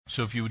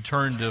So if you would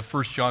turn to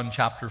 1 John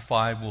chapter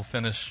 5, we'll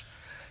finish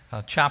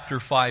chapter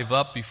 5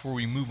 up before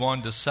we move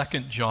on to 2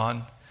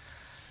 John.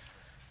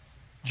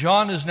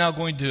 John is now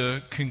going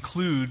to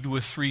conclude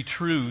with three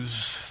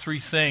truths, three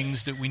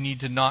things that we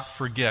need to not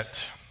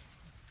forget.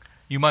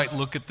 You might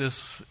look at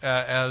this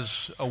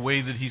as a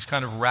way that he's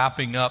kind of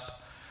wrapping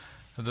up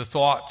the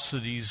thoughts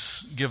that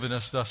he's given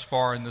us thus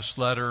far in this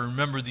letter.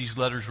 Remember, these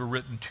letters were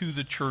written to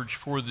the church,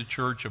 for the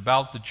church,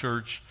 about the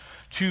church,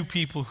 to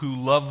people who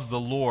love the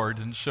Lord.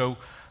 And so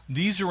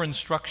these are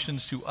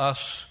instructions to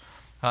us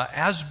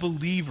as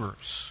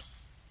believers,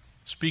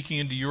 speaking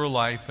into your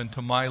life and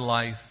to my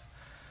life.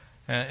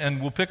 And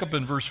we'll pick up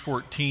in verse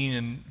 14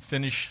 and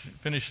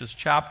finish this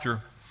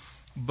chapter.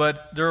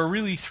 But there are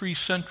really three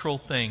central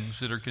things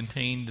that are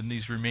contained in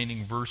these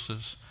remaining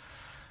verses.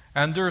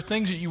 And there are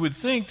things that you would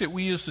think that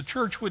we as the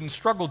church wouldn't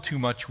struggle too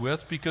much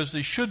with because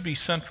they should be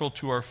central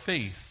to our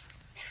faith.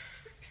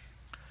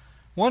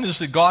 One is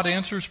that God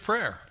answers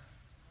prayer.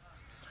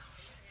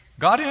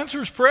 God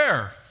answers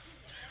prayer.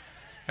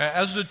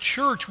 As the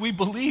church, we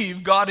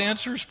believe God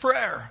answers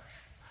prayer.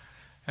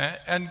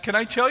 And can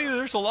I tell you,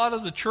 there's a lot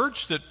of the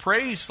church that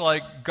prays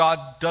like God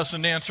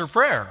doesn't answer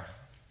prayer.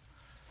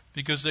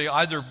 Because they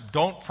either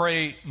don't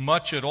pray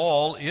much at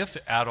all, if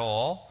at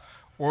all,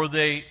 or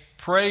they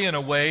pray in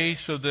a way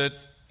so that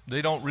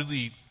they don't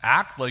really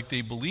act like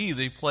they believe.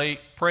 They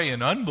pray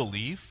in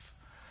unbelief,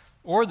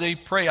 or they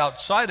pray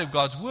outside of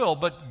God's will,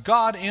 but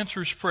God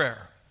answers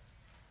prayer.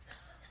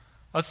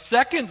 A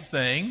second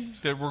thing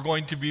that we're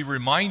going to be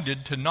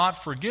reminded to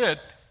not forget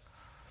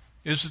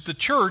is that the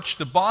church,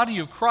 the body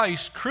of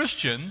Christ,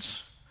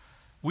 Christians,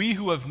 we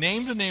who have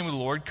named the name of the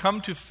Lord,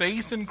 come to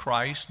faith in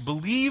Christ,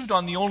 believed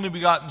on the only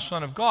begotten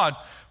Son of God,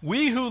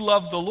 we who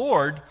love the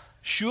Lord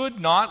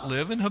should not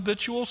live in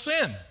habitual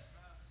sin.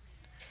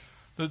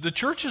 The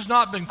church has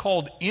not been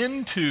called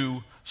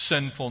into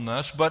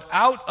sinfulness, but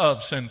out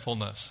of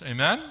sinfulness.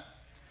 Amen?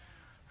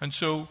 And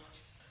so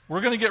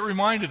we're going to get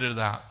reminded of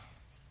that.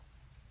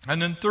 And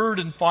then third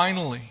and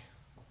finally,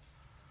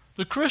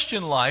 the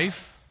Christian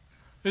life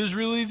is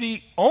really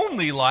the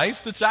only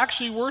life that's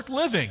actually worth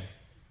living.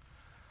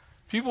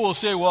 People will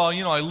say, well,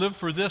 I live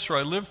for this or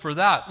I live for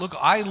that. Look,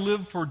 I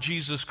live for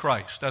Jesus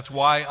Christ. That's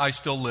why I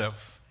still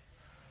live.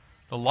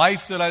 The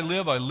life that I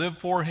live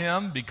for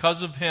Him.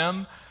 Because of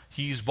Him,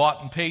 He's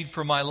bought and paid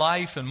for my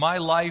life, and my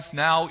life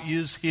now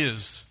is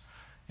His.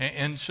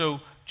 And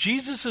so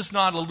Jesus is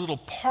not a little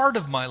part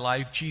of my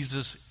life.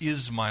 Jesus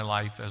is my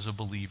life as a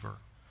believer.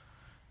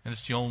 And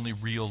it's the only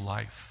real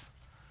life.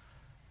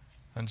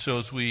 And so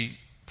as we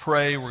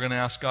pray, we're going to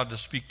ask God to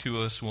speak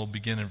to us, and we'll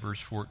begin in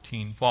verse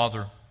 14.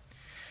 Father,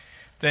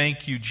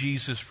 thank you,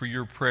 Jesus, for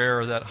your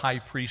prayer, that high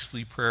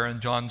priestly prayer in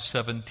John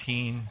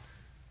 17,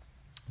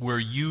 where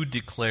you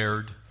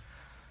declared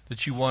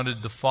that you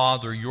wanted the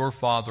Father, your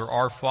Father,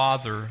 our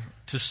Father,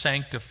 to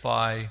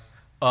sanctify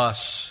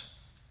us,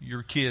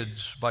 your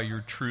kids, by your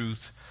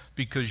truth,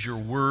 because your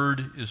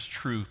word is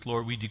truth.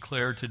 Lord, we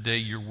declare today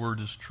your word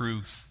is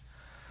truth.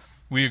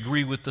 We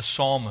agree with the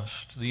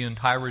psalmist. The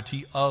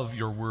entirety of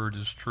your word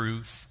is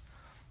truth.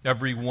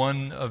 Every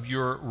one of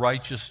your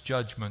righteous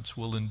judgments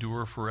will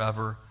endure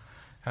forever.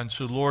 And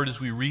so, Lord,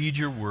 as we read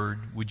your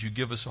word, would you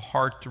give us a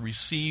heart to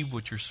receive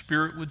what your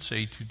Spirit would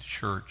say to the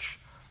church?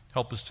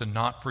 Help us to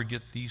not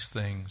forget these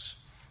things.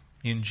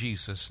 In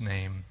Jesus'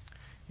 name,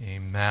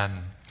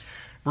 amen.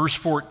 Verse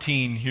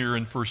 14 here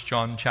in 1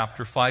 John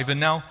chapter 5.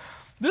 And now,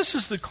 this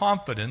is the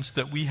confidence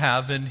that we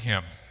have in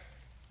Him.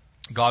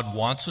 God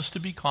wants us to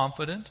be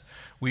confident.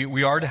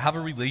 We are to have a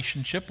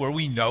relationship where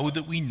we know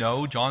that we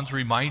know. John's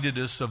reminded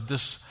us of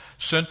this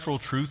central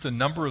truth a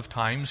number of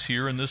times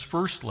here in this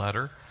first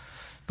letter.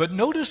 But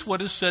notice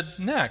what is said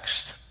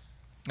next.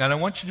 And I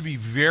want you to be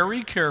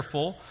very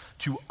careful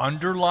to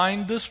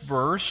underline this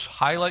verse,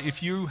 highlight.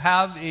 If you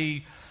have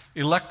a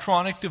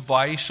electronic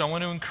device, I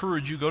want to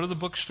encourage you, go to the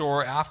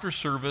bookstore after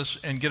service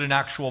and get an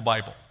actual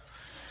Bible.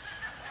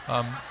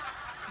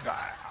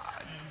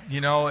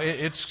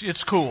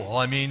 It's cool.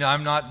 I mean,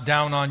 I'm not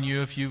down on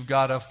you if you've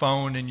got a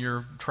phone and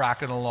you're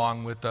tracking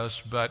along with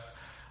us, but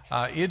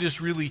it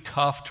is really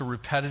tough to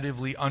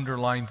repetitively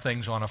underline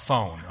things on a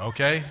phone,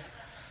 okay?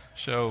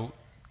 So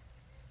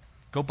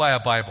go buy a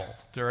Bible.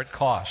 They're at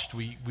cost.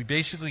 We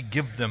basically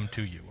give them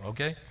to you,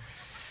 okay?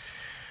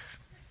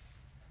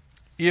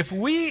 If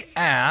we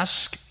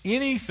ask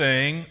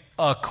anything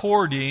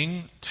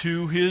according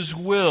to His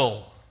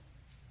will,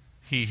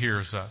 He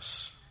hears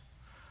us.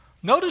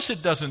 Notice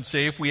it doesn't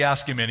say if we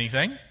ask Him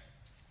anything.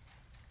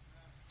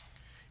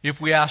 If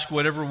we ask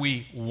whatever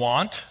we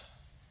want.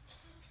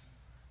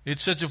 It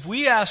says if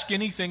we ask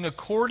anything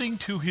according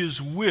to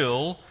His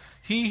will,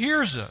 He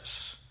hears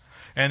us.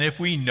 And if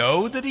we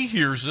know that He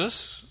hears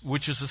us,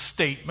 which is a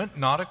statement,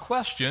 not a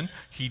question,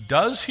 He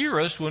does hear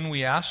us when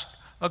we ask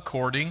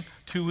according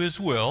to His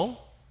will.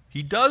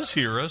 He does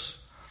hear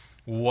us.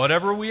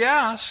 Whatever we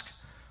ask,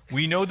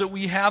 we know that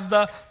we have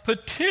the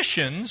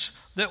petitions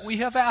that we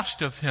have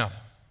asked of Him.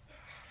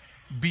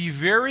 Be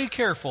very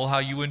careful how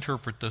you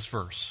interpret this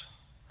verse,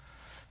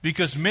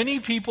 because many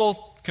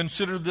people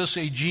consider this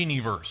a genie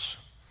verse.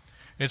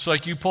 It's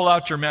like you pull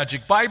out your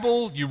magic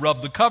Bible, you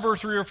rub the cover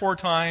 3 or 4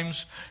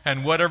 times,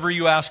 and whatever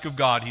you ask of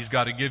God, He's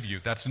got to give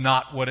you. That's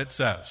not what it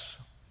says.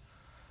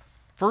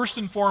 First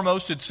and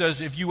foremost, it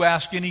says if you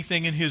ask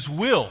anything in His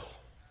will,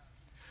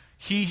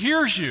 He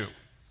hears you.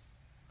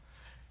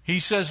 He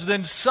says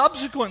then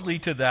subsequently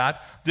to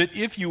that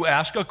if you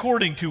ask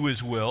according to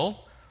His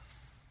will,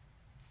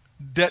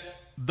 that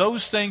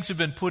those things have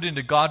been put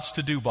into God's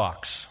to-do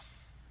box.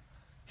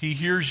 He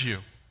hears you.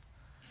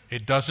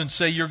 It doesn't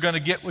say you're going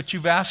to get what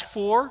you've asked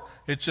for.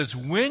 It says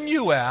when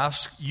you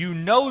ask, you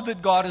know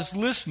that God is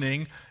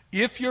listening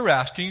if you're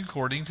asking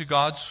according to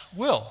God's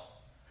will.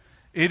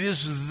 It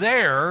is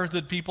there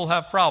that people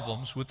have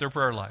problems with their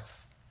prayer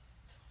life.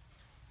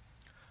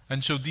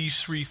 And so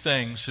these 3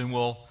 things, and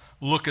we'll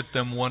look at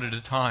them one at a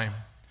time.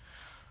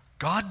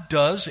 God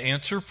does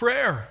answer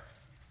prayer.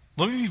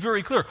 Let me be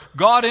very clear.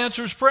 God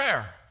answers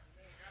prayer.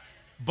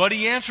 But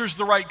He answers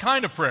the right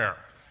kind of prayer.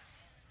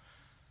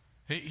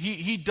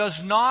 He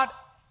does not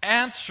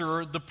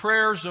answer the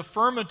prayers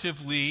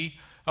affirmatively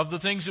of the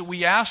things that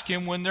we ask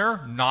Him when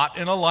they're not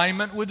in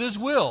alignment with His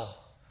will.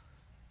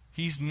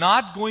 He's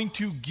not going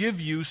to give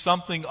you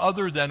something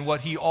other than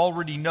what He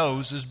already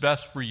knows is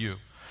best for you.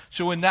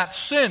 So in that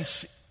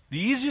sense, the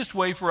easiest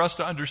way for us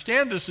to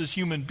understand this as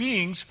human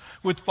beings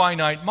with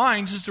finite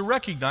minds is to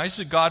recognize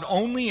that God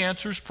only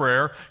answers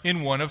prayer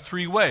in one of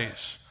 3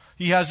 ways.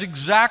 He has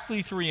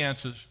exactly 3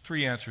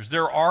 answers.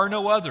 There are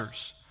no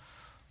others.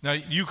 Now,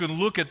 you can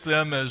look at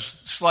them as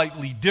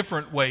slightly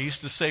different ways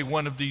to say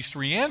one of these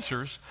 3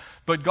 answers,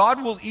 but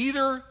God will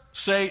either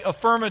say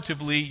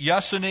affirmatively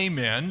yes and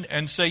amen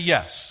and say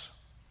yes.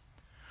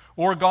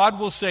 Or God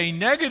will say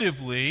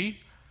negatively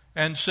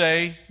and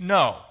say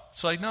no.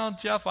 It's like, no,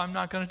 Jeff, I'm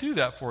not going to do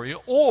that for you.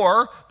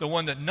 Or the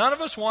one that none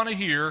of us want to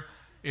hear,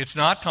 it's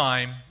not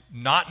time,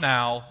 not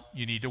now,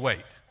 you need to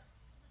wait.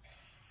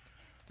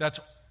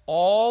 That's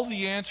all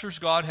the answers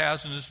God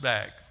has in His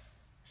bag.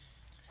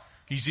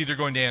 He's either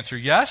going to answer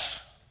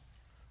yes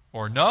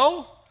or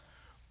no,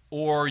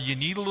 or you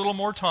need a little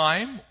more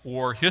time,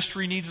 or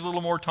history needs a little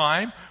more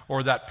time,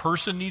 or that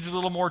person needs a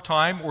little more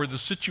time, or the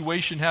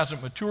situation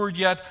hasn't matured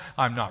yet.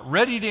 I'm not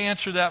ready to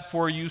answer that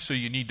for you, so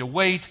you need to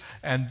wait,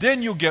 and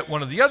then you'll get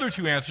one of the other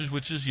 2 answers,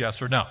 which is yes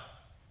or no.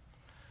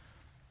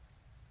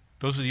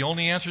 Those are the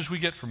only answers we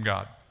get from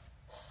God.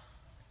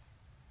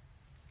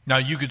 Now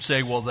you could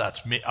say, well,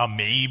 that's a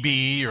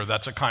maybe, or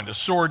that's a kind of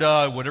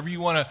sorta, however you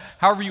want to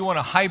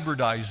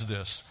hybridize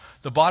this.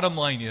 The bottom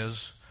line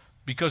is,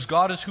 because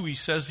God is who He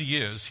says He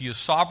is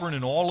sovereign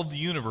in all of the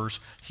universe,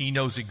 He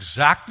knows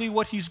exactly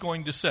what He's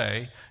going to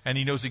say, and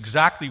He knows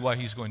exactly why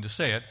He's going to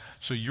say it,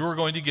 so you're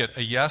going to get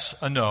a yes,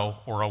 a no,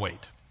 or a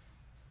wait.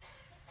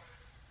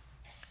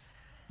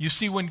 You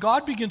see, when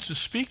God begins to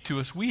speak to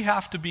us, we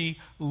have to be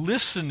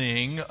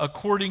listening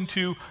according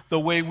to the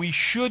way we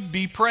should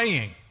be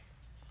praying.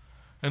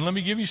 And let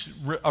me give you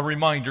a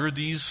reminder.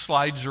 These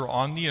slides are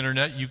on the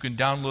internet. You can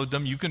download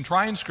them. You can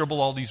try and scribble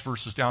all these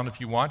verses down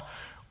if you want,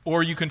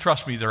 or you can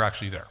trust me, they're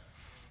actually there.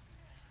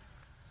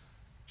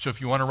 So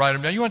if you want to write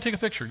them down, you want to take a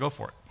picture, go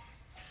for it.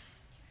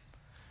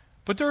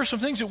 But there are some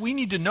things that we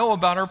need to know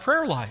about our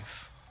prayer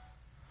life.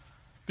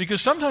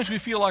 Because sometimes we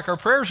feel like our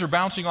prayers are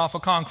bouncing off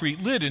a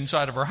concrete lid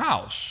inside of our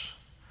house.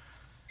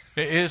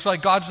 It's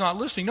like God's not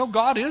listening. No,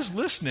 God is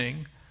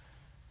listening.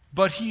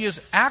 But He is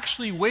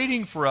actually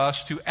waiting for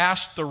us to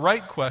ask the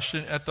right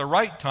question at the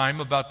right time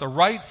about the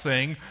right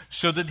thing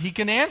so that He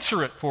can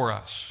answer it for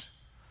us.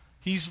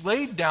 He's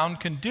laid down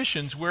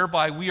conditions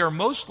whereby we are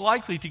most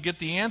likely to get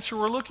the answer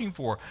we're looking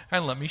for.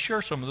 And let me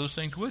share some of those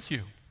things with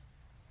you.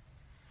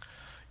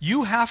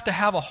 You have to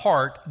have a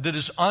heart that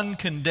is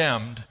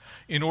uncondemned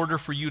in order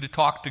for you to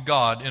talk to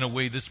God in a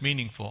way that's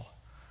meaningful.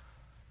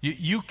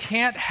 You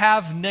can't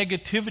have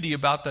negativity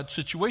about that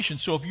situation.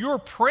 So if you're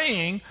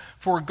praying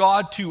for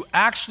God to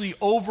actually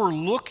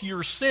overlook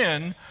your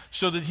sin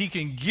so that He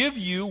can give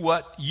you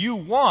what you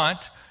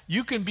want,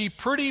 you can be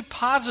pretty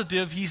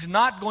positive He's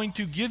not going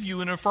to give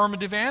you an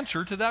affirmative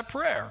answer to that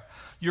prayer.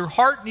 Your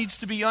heart needs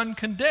to be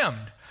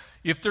uncondemned.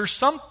 If there's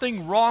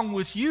something wrong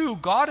with you,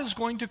 God is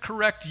going to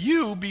correct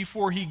you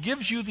before He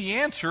gives you the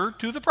answer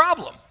to the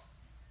problem.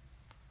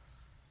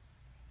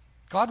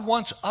 God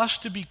wants us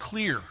to be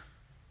clear.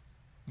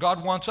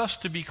 God wants us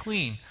to be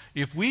clean.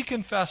 If we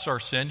confess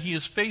our sin, He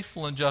is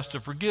faithful and just to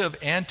forgive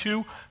and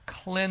to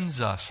cleanse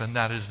us. And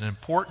that is an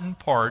important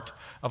part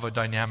of a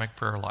dynamic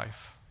prayer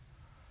life.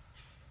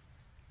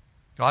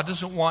 God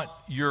doesn't want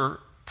your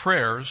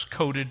prayers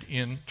coated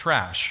in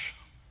trash.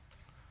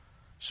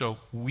 So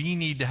we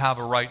need to have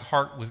a right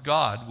heart with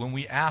God when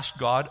we ask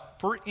God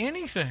for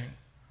anything.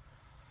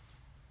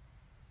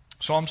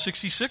 Psalm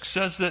 66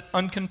 says that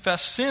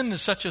unconfessed sin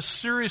is such a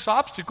serious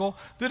obstacle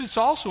that it's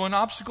also an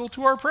obstacle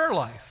to our prayer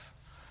life.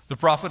 The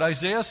prophet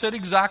Isaiah said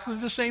exactly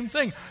the same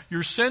thing.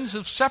 Your sins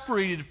have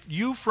separated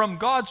you from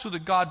God so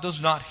that God does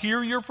not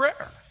hear your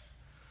prayer.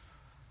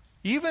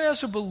 Even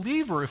as a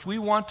believer, if we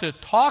want to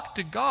talk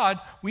to God,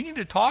 we need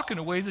to talk in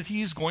a way that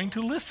He is going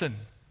to listen.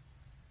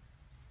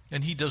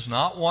 And He does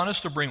not want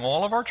us to bring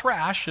all of our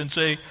trash and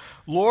say,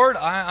 Lord,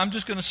 I'm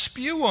just going to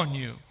spew on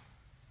you.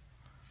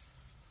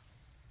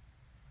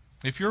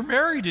 If you're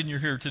married and you're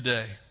here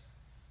today,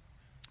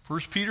 1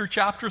 Peter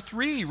chapter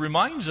 3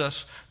 reminds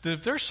us that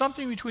if there's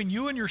something between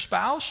you and your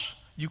spouse,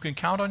 you can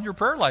count on your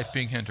prayer life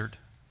being hindered.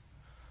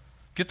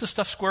 Get the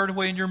stuff squared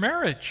away in your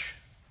marriage.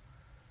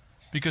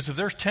 Because if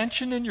there's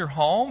tension in your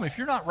home, if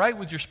you're not right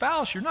with your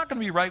spouse, you're not going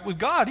to be right with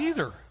God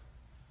either.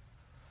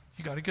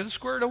 You got to get it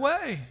squared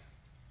away.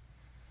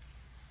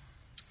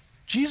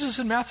 Jesus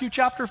in Matthew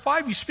chapter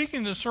 5, he's speaking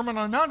in the Sermon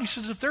on the Mount. He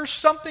says, if there's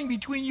something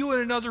between you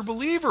and another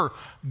believer,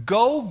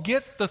 go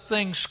get the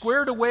thing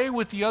squared away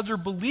with the other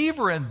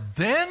believer and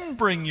then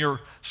bring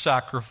your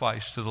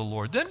sacrifice to the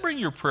Lord. Then bring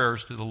your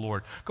prayers to the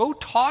Lord. Go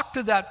talk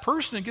to that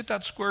person and get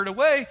that squared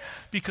away,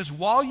 because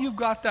while you've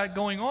got that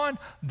going on,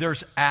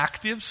 there's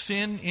active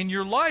sin in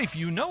your life.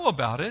 You know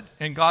about it,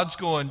 and God's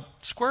going,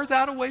 square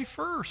that away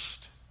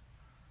first.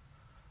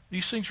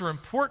 These things are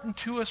important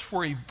to us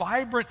for a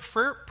vibrant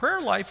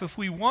prayer life. If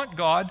we want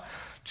God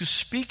to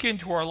speak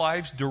into our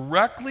lives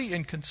directly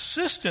and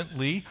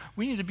consistently,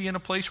 we need to be in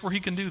a place where He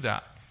can do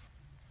that.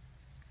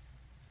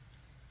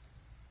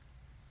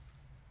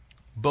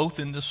 Both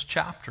in this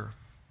chapter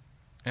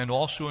and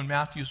also in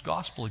Matthew's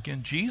gospel.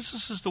 Again,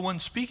 Jesus is the one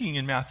speaking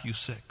in Matthew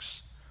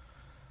 6.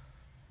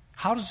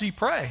 How does He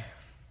pray?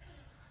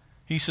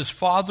 He says,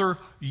 Father,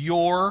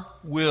 your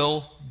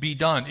will be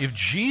done. If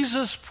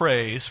Jesus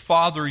prays,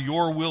 Father,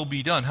 your will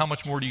be done, how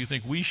much more do you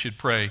think we should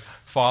pray,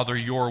 Father,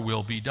 your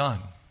will be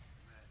done?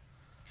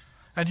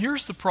 And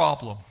here's the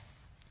problem.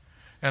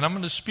 And I'm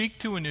going to speak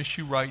to an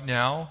issue right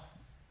now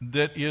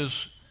that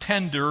is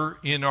tender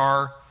in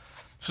our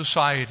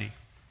society.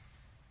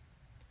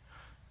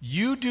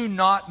 You do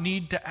not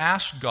need to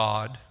ask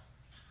God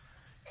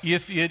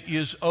if it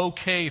is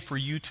okay for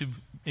you to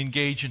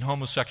engage in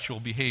homosexual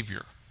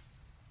behavior.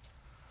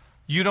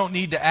 You don't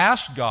need to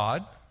ask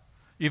God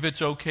if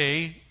it's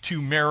okay to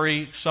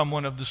marry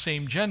someone of the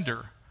same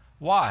gender.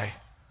 Why?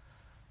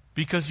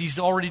 Because He's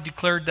already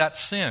declared that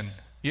sin.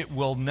 It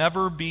will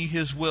never be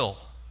His will.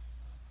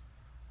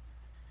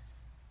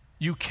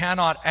 You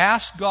cannot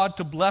ask God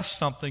to bless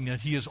something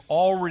that He has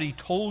already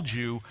told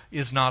you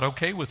is not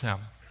okay with Him.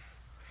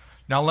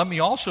 Now let me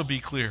also be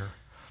clear.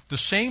 The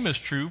same is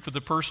true for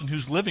the person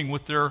who's living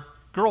with their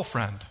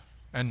girlfriend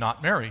and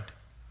not married.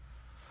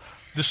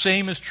 The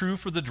same is true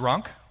for the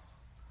drunk.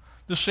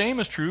 The same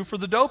is true for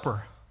the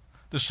doper.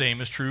 The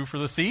same is true for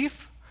the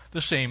thief.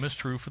 The same is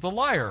true for the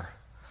liar.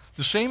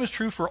 The same is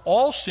true for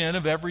all sin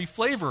of every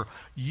flavor.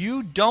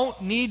 You don't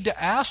need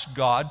to ask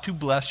God to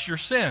bless your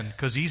sin,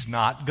 because He's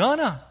not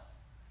gonna.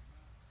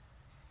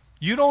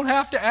 You don't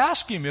have to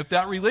ask Him if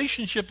that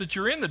relationship that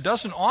you're in that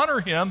doesn't honor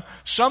Him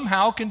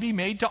somehow can be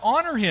made to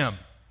honor Him.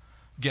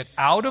 Get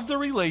out of the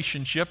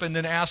relationship and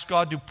then ask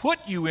God to put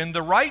you in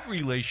the right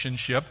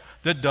relationship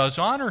that does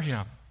honor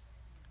Him.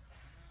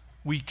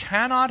 We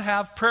cannot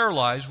have prayer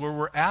lives where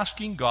we're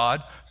asking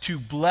God to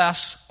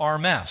bless our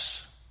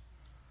mess.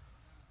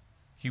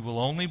 He will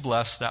only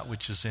bless that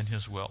which is in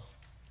His will.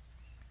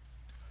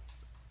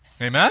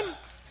 Amen?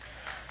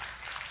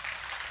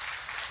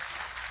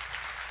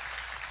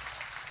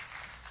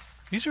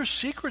 These are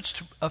secrets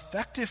to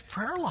effective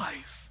prayer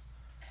life.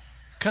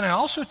 Can I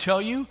also tell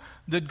you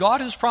that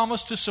God has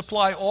promised to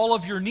supply all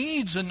of your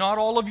needs and not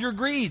all of your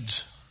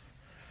greeds?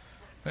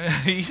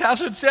 He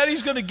hasn't said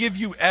He's going to give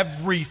you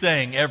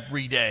everything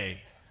every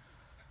day.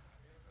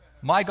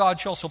 My God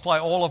shall supply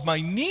all of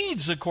my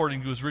needs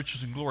according to His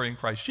riches and glory in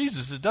Christ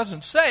Jesus. It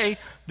doesn't say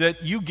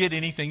that you get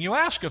anything you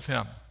ask of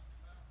Him.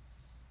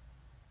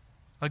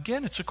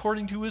 Again, it's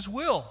according to His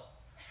will.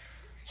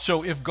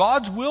 So if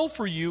God's will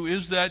for you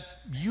is that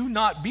you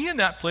not be in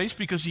that place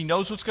because He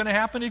knows what's going to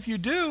happen if you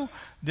do,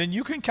 then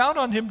you can count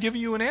on Him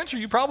giving you an answer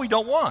you probably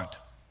don't want.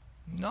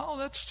 No,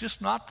 that's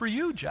just not for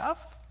you,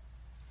 Jeff.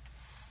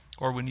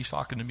 Or when He's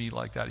talking to me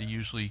like that, He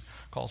usually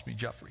calls me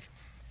Jeffrey.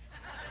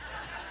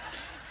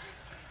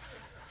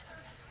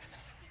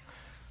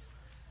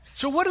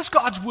 So what does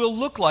God's will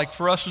look like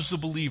for us as a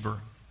believer?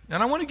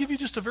 And I want to give you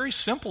just a very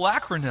simple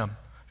acronym.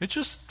 It's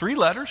just 3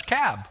 letters,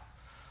 CAB.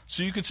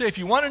 So you can say, if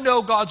you want to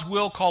know God's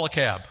will, call a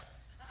cab.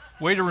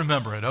 Way to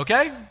remember it,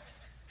 okay?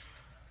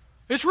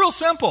 It's real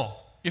simple.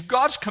 If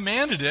God's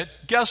commanded it,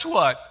 guess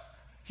what?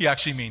 He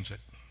actually means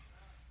it.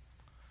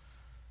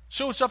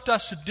 So it's up to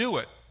us to do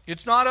it.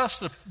 It's not us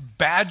to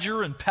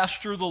badger and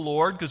pester the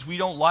Lord because we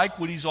don't like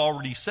what He's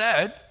already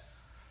said,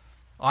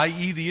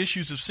 i.e. the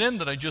issues of sin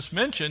that I just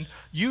mentioned.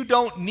 You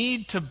don't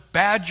need to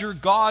badger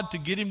God to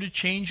get Him to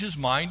change His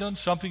mind on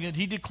something that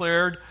He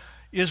declared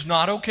is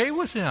not okay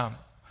with Him.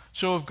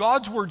 So if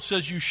God's Word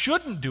says you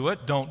shouldn't do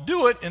it, don't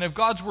do it. And if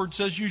God's Word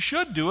says you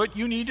should do it,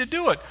 you need to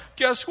do it.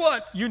 Guess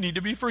what? You need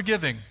to be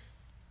forgiving.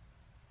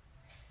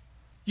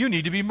 You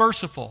need to be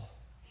merciful.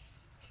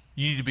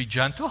 You need to be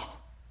gentle.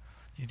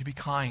 You need to be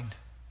kind.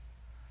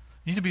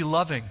 You need to be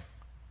loving.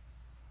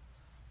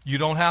 You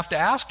don't have to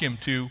ask Him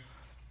to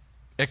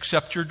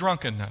accept your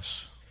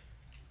drunkenness.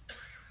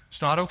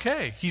 It's not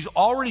okay. He's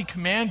already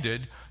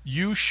commanded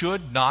you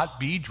should not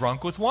be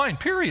drunk with wine,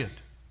 period.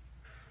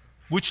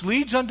 Which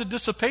leads unto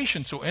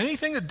dissipation. So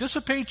anything that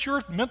dissipates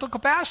your mental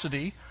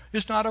capacity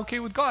is not okay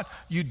with God.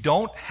 You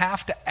don't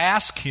have to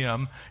ask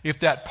him if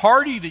that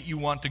party that you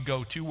want to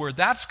go to, where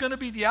that's going to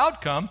be the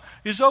outcome,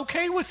 is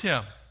okay with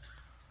him.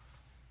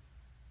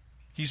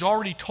 He's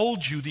already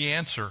told you the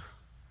answer.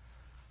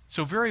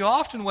 So very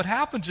often what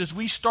happens is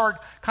we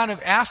start kind of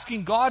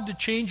asking God to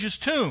change his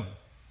tune.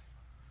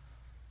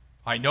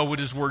 I know what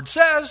his word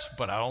says,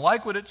 but I don't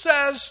like what it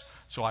says,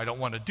 so I don't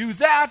want to do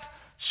that,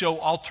 so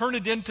I'll turn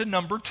it into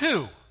number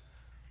 2.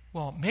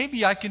 Well,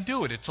 maybe I can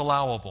do it. It's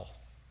allowable.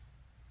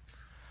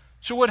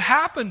 So what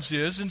happens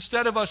is,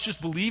 instead of us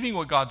just believing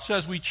what God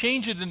says, we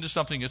change it into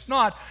something it's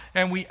not,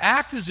 and we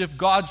act as if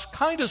God's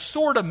kind of,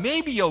 sort of,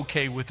 maybe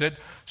okay with it,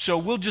 so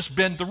we'll just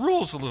bend the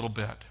rules a little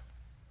bit.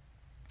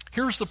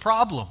 Here's the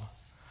problem.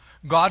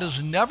 God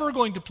is never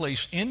going to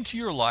place into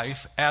your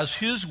life as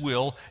his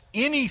will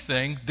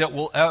anything that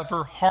will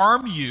ever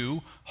harm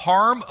you,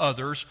 harm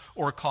others,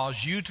 or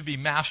cause you to be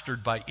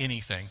mastered by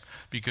anything,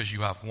 because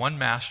you have one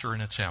master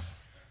and it's him.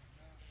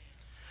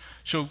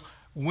 So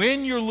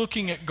when you're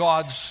looking at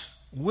God's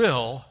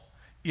will,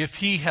 if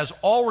he has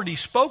already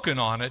spoken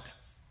on it,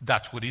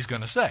 that's what he's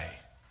going to say.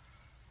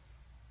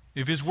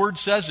 If his word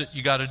says it,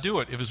 you got to do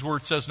it. If his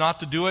word says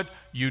not to do it,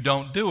 you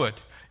don't do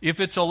it. If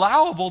it's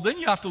allowable, then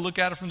you have to look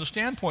at it from the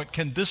standpoint,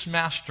 can this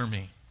master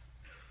me?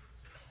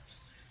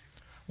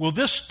 Will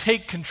this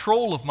take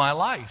control of my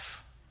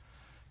life?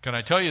 Can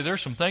I tell you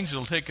there's some things that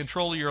will take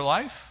control of your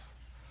life?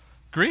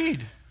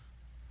 Greed,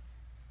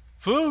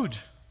 food,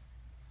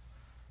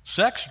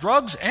 sex,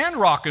 drugs, and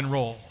rock and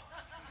roll.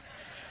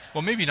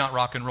 Well, maybe not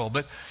rock and roll,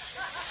 but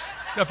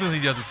definitely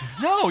the other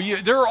two. No,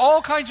 there are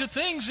all kinds of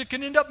things that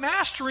can end up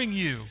mastering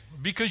you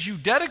because you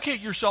dedicate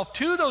yourself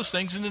to those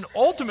things, and then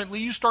ultimately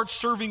you start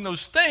serving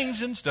those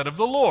things instead of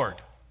the Lord.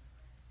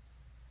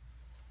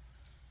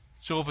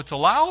 So if it's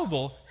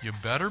allowable, you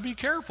better be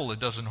careful. It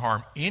doesn't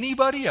harm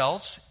anybody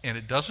else, and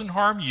it doesn't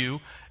harm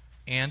you,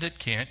 and it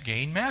can't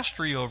gain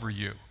mastery over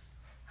you.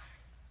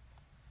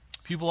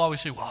 People always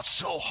say, well, it's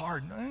so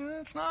hard.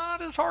 It's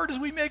not as hard as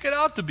we make it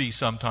out to be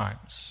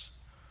sometimes.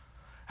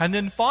 And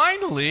then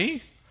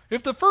finally,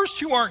 if the first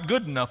 2 aren't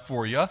good enough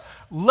for you,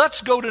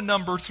 let's go to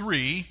number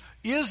 3.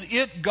 Is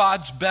it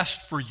God's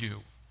best for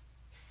you?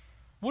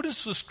 What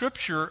does the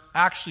Scripture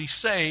actually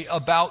say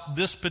about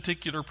this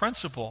particular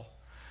principle?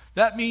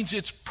 That means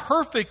it's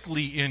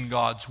perfectly in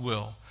God's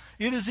will.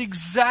 It is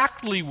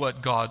exactly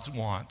what God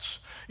wants.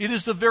 It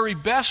is the very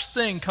best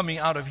thing coming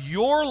out of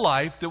your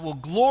life that will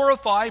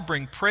glorify,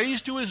 bring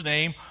praise to his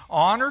name,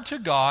 honor to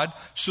God,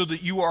 so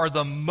that you are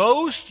the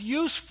most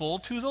useful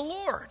to the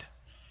Lord.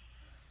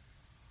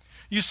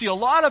 You see, a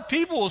lot of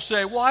people will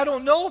say, well, I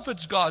don't know if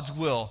it's God's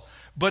will.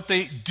 But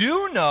they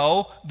do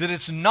know that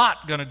it's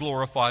not going to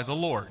glorify the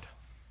Lord.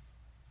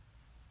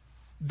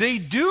 They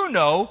do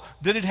know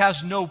that it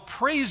has no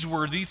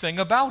praiseworthy thing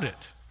about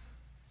it.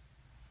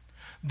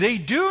 They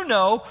do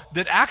know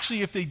that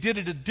actually if they did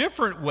it a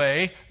different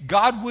way,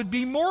 God would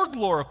be more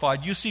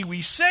glorified. You see,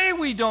 we say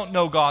we don't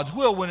know God's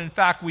will when in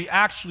fact we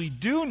actually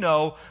do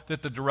know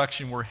that the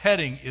direction we're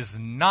heading is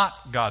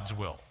not God's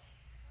will.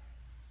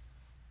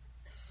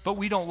 But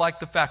we don't like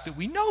the fact that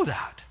we know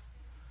that.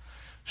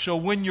 So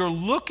when you're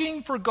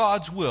looking for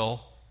God's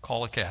will,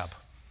 call a cab.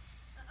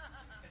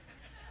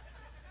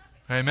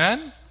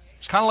 Amen?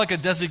 It's kind of like a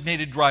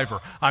designated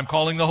driver. I'm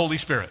calling the Holy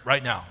Spirit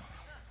right now.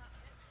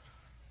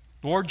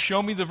 Lord,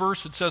 show me the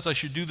verse that says I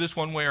should do this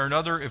one way or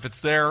another. If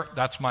it's there,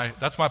 that's my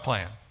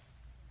plan.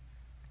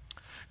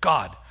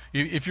 God,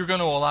 if you're going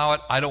to allow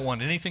it, I don't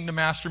want anything to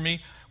master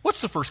me.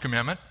 What's the first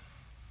commandment?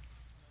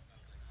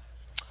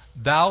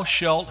 Thou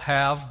shalt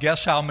have,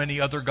 guess how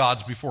many other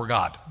gods before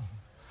God?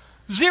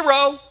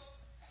 0.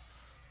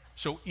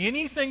 So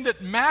anything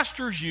that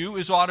masters you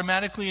is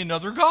automatically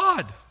another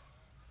god.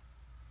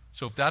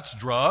 So if that's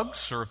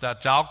drugs, or if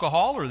that's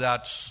alcohol, or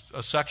that's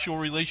a sexual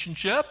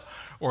relationship,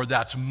 or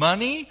that's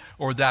money,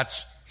 or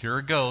that's, here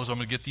it goes, I'm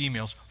going to get the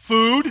emails,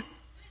 food.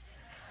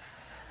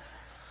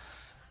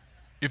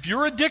 If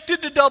you're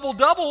addicted to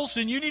double-doubles,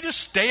 then you need to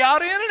stay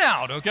out in and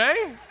out, okay?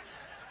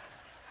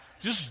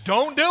 Just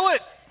don't do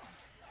it.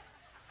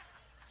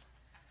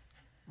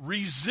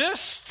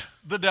 Resist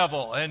the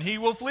devil, and he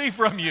will flee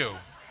from you.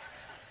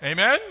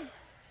 Amen?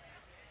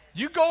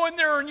 You go in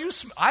there and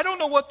I don't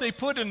know what they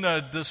put in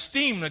the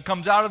steam that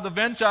comes out of the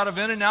vents out of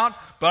In-N-Out,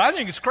 but I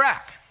think it's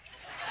crack.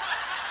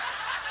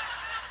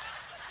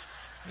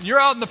 And you're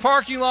out in the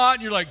parking lot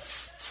and you're like,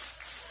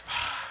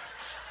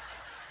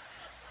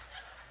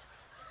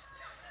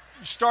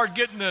 you start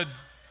getting the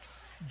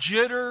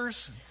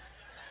jitters.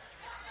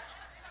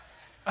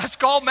 That's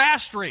called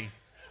mastery.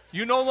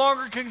 You no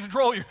longer can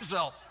control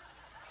yourself.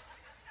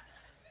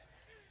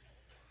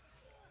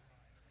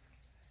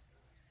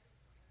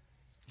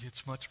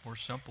 It's much more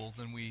simple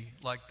than we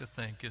like to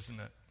think, isn't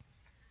it?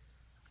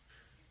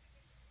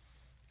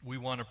 We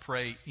want to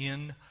pray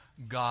in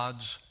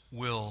God's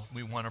will.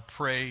 We want to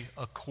pray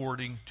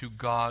according to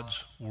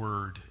God's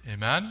word.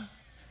 Amen?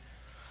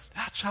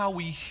 That's how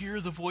we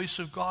hear the voice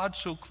of God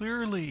so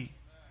clearly.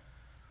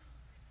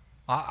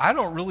 I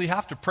don't really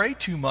have to pray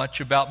too much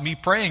about me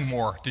praying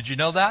more. Did you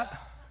know that?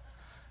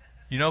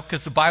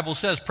 Because the Bible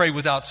says pray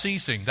without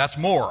ceasing. That's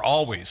more,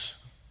 always.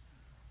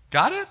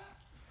 Got it?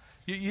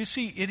 You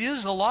see, it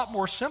is a lot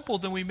more simple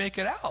than we make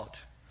it out.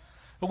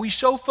 But we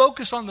so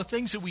focus on the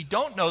things that we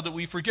don't know that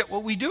we forget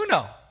what we do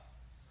know.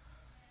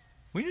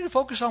 We need to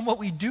focus on what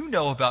we do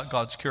know about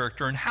God's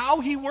character and how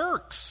He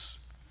works.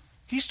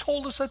 He's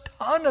told us a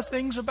ton of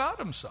things about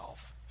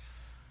Himself.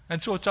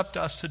 And so it's up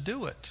to us to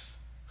do it.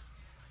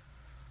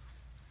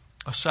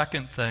 A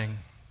second thing.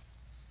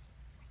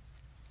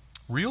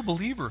 Real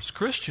believers,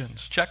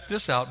 Christians, check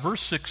this out.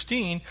 Verse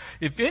 16,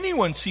 if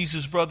anyone sees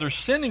his brother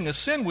sinning a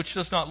sin which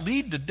does not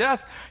lead to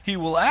death, he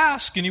will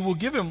ask and He will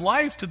give him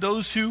life. To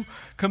those who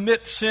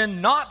commit sin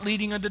not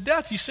leading unto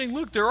death. He's saying,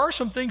 look, there are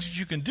some things that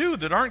you can do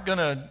that aren't going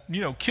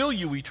to, kill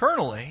you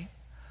eternally.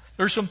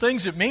 There's some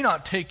things that may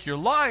not take your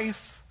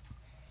life.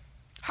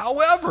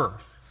 However,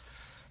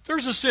 if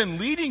there's a sin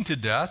leading to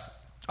death,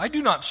 I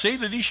do not say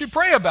that he should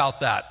pray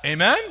about that.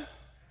 Amen?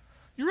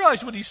 You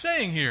realize what he's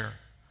saying here.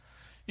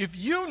 If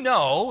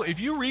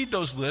you read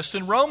those lists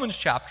in Romans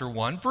chapter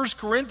 1, 1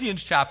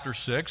 Corinthians chapter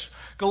 6,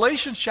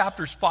 Galatians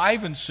chapters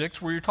 5 and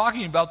 6, where you're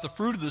talking about the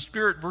fruit of the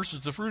Spirit versus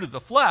the fruit of the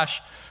flesh,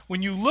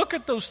 when you look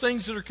at those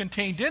things that are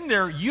contained in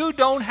there, you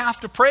don't have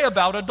to pray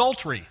about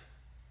adultery.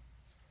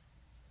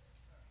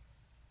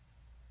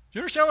 Do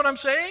you understand what I'm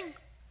saying?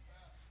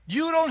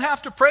 You don't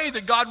have to pray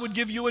that God would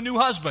give you a new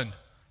husband.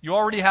 You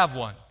already have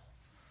one.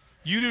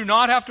 You do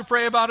not have to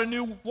pray about a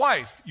new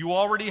wife. You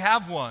already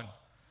have one.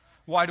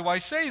 Why do I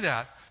say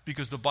that?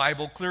 Because the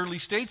Bible clearly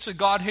states that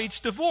God hates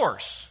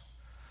divorce.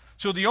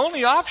 So the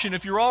only option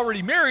if you're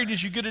already married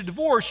is you get a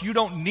divorce. You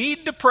don't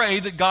need to pray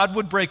that God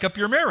would break up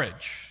your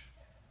marriage.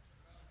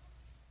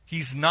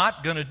 He's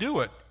not going to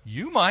do it.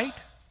 You might.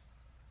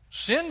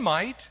 Sin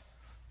might.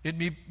 It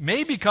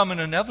may become an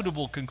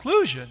inevitable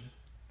conclusion.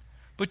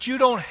 But you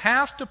don't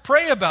have to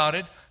pray about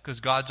it because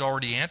God's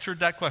already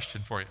answered that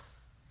question for you.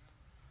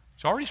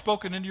 It's already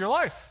spoken into your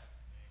life.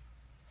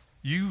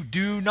 You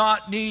do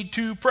not need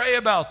to pray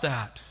about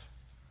that.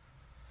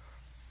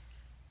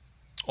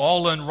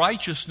 All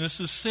unrighteousness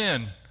is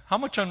sin. How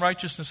much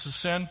unrighteousness is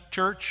sin,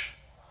 church?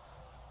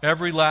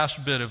 Every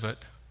last bit of it.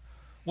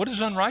 What is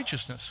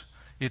unrighteousness?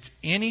 It's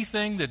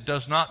anything that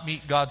does not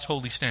meet God's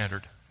holy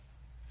standard.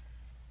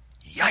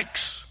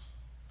 Yikes.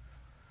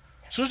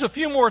 So there's a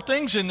few more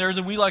things in there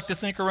that we like to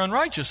think are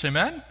unrighteous,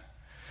 amen?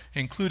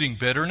 Including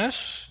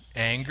bitterness,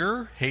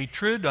 anger,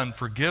 hatred,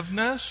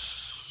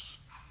 unforgiveness,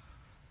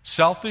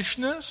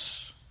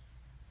 selfishness.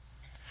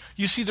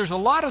 You see, there's a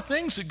lot of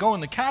things that go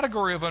in the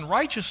category of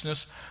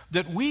unrighteousness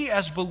that we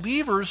as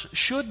believers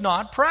should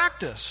not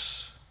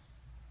practice.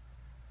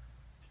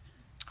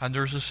 And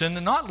there's a sin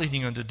that not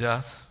leading unto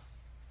death.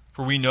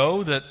 For we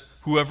know that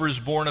whoever is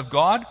born of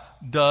God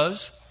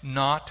does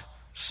not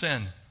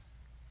sin.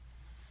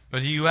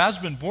 But he who has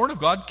been born of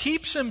God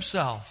keeps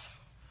himself.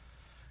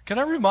 Can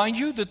I remind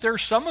you that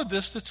there's some of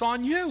this that's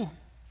on you?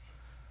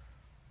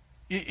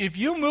 If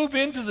you move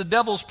into the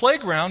devil's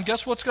playground,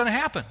 guess what's going to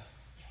happen?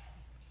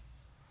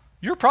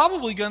 You're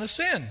probably going to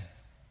sin.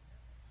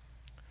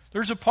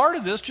 There's a part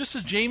of this, just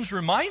as James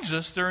reminds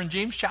us there in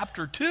James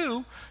chapter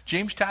 2,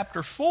 James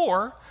chapter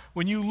 4,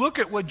 when you look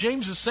at what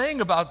James is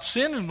saying about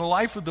sin in the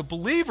life of the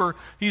believer,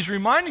 he's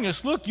reminding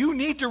us, look, you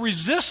need to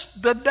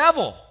resist the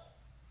devil.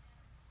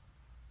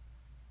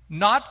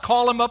 Not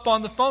call him up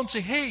on the phone and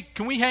say, hey,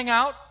 can we hang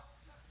out?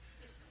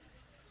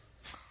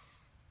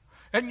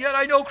 And yet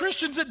I know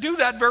Christians that do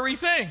that very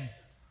thing.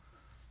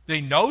 They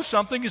know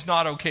something is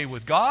not okay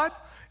with God,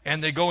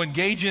 and they go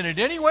engage in it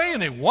anyway,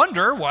 and they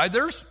wonder why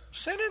there's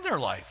sin in their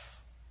life.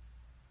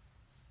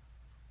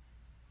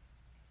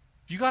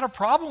 If you got a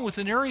problem with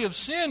an area of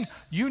sin,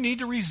 you need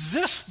to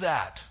resist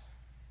that.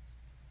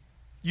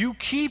 You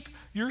keep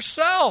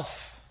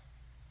yourself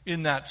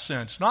in that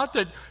sense. Not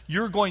that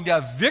you're going to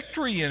have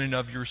victory in and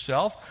of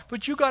yourself,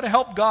 but you got to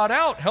help God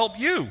out, help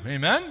you.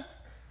 Amen?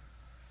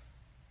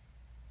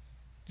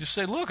 Just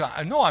say, look,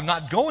 I know I'm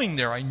not going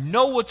there. I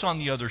know what's on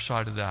the other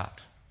side of that.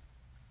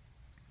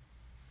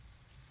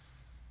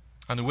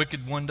 And the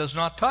wicked one does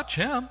not touch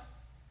him.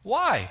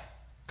 Why?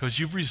 Because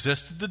you've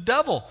resisted the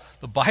devil.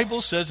 The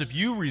Bible says if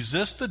you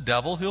resist the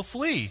devil, he'll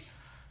flee.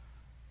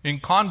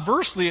 And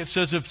conversely, it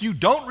says if you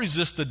don't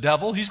resist the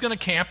devil, he's going to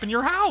camp in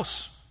your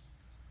house.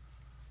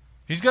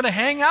 He's going to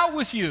hang out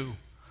with you.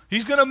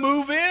 He's going to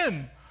move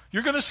in.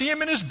 You're going to see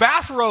him in his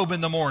bathrobe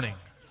in the morning.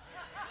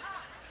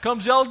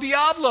 Comes El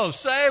Diablo,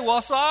 say,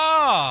 what's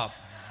up?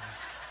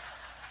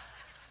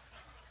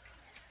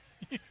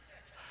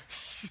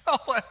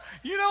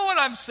 You know what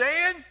I'm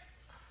saying?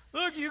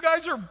 Look, you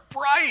guys are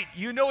bright.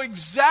 You know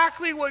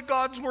exactly what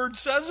God's Word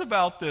says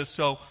about this,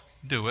 so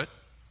do it.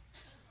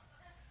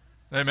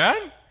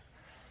 Amen?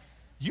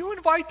 You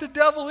invite the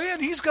devil in,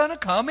 he's going to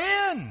come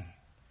in.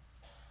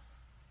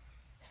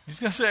 He's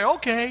going to say,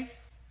 okay,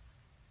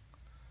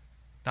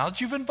 now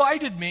that you've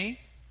invited me,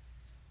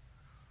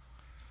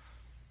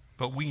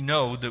 but we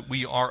know that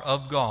we are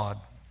of God.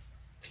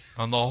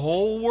 And the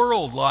whole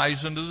world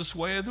lies under the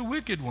sway of the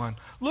wicked one.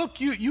 Look,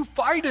 you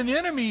fight an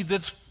enemy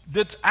that's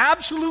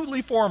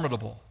absolutely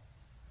formidable.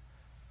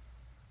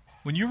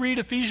 When you read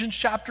Ephesians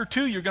chapter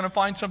 2, you're going to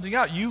find something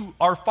out. You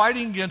are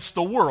fighting against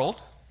the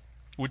world,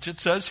 which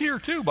it says here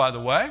too, by the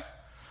way.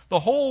 The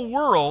whole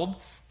world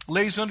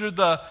lays under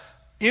the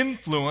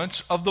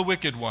influence of the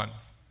wicked one.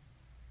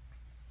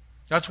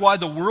 That's why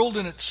the world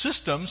and its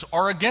systems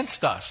are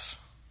against us.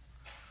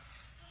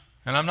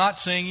 And I'm not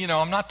saying,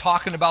 I'm not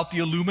talking about the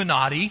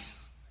Illuminati.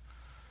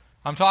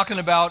 I'm talking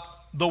about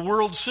the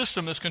world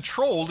system is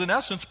controlled, in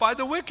essence, by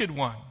the wicked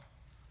one.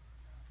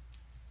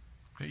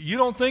 You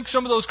don't think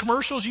some of those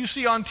commercials you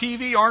see on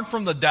TV aren't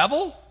from the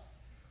devil?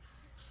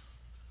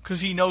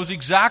 Because he knows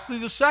exactly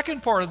the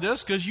second part of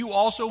this, because you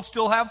also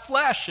still have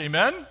flesh.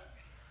 Amen?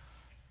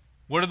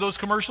 What do those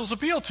commercials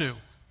appeal to?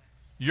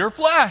 Your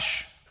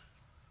flesh.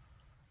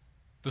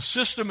 The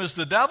system is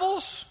the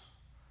devil's.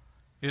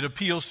 It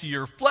appeals to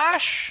your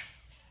flesh.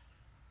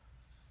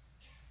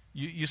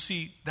 You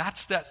see,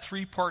 that's that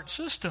three-part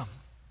system.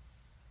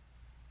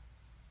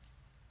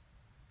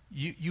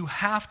 You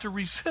have to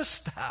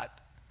resist that.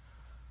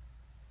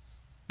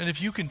 And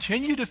if you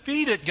continue to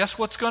feed it, guess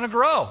what's going to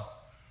grow?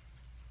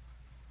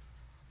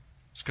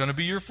 It's going to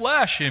be your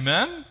flesh,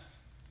 amen?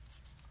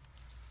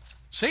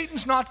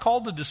 Satan's not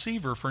called the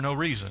deceiver for no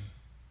reason.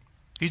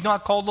 He's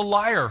not called the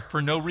liar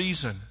for no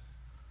reason.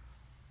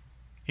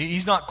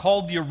 He's not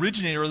called the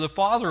originator or the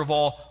father of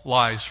all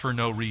lies for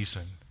no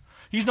reason.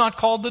 He's not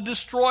called the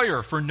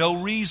destroyer for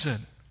no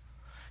reason.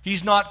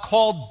 He's not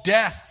called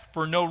death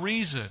for no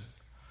reason.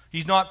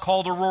 He's not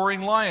called a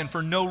roaring lion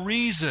for no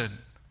reason.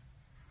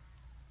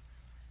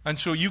 And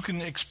so you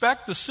can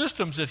expect the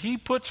systems that he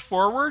puts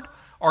forward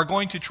are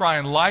going to try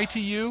and lie to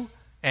you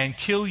and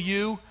kill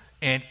you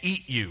and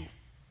eat you.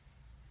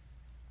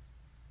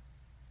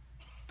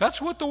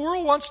 That's what the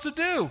world wants to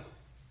do.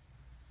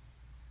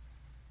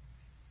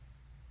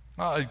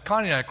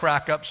 Connie and I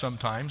crack up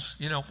sometimes.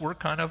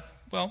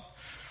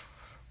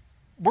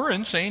 We're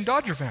insane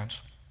Dodger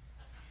fans.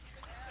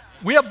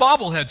 We have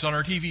bobbleheads on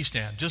our TV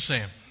stand, just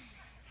saying.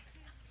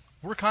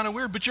 We're kind of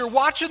weird, but you're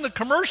watching the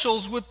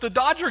commercials with the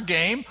Dodger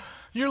game.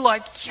 You're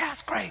like, yeah,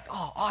 it's great.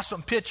 Oh,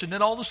 awesome pitch. And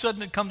then all of a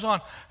sudden it comes on.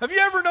 Have you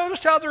ever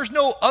noticed how there's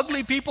no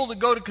ugly people that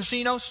go to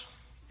casinos?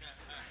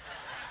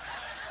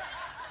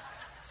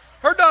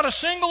 There's not a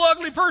single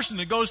ugly person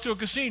that goes to a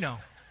casino.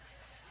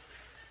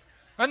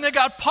 And they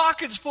got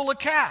pockets full of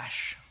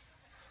cash.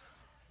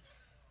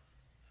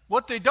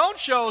 What they don't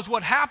show is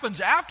what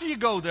happens after you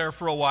go there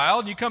for a while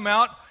and you come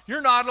out,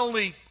 you're not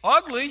only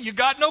ugly, you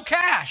got no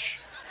cash.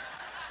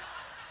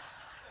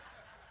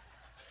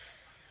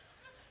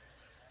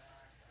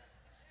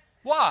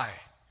 Why?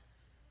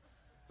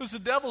 Because the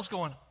devil's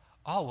going,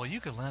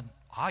 you could lend,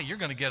 you're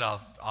going to get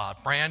a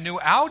brand new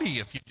Audi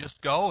if you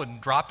just go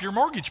and drop your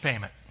mortgage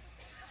payment.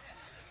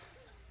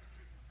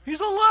 He's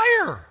a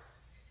liar.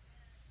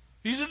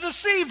 He's a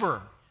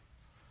deceiver.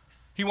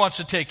 He wants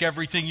to take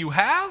everything you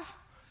have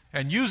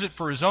and use it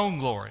for his own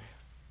glory.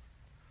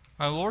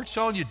 And the Lord's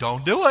telling you,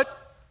 don't do it.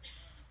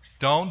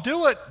 Don't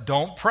do it.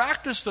 Don't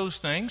practice those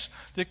things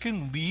that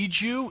can lead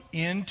you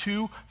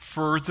into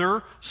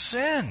further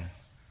sin.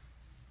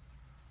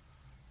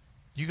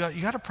 You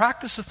got to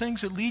practice the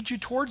things that lead you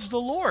towards the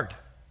Lord.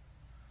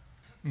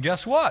 And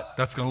guess what?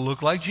 That's going to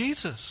look like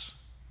Jesus.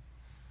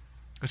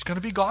 It's going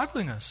to be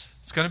godliness.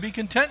 It's going to be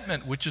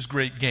contentment, which is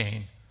great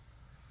gain.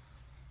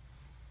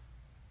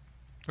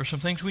 There's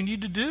some things we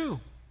need to do.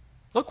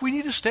 Look, we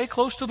need to stay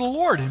close to the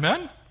Lord.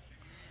 Amen?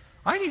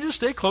 I need to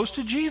stay close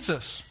to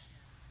Jesus.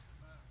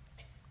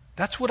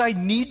 That's what I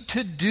need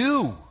to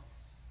do.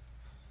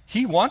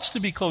 He wants to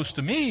be close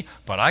to me,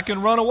 but I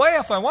can run away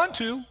if I want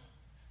to.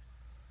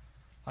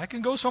 I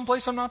can go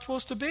someplace I'm not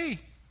supposed to be.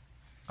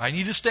 I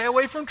need to stay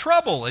away from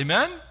trouble.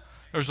 Amen?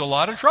 There's a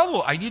lot of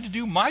trouble. I need to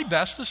do my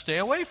best to stay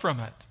away from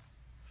it.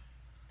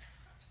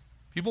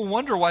 People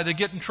wonder why they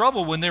get in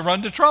trouble when they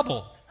run to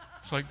trouble.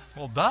 It's like,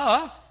 well,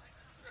 duh.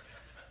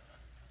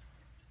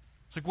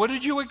 It's like, what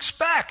did you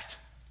expect?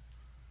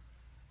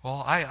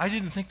 Well, I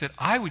didn't think that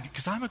I would,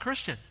 because I'm a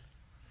Christian.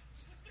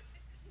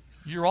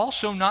 You're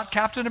also not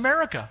Captain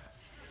America.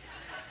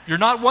 You're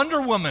not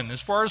Wonder Woman as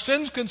far as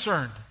sin's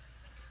concerned.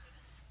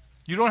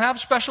 You don't have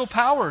special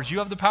powers. You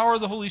have the power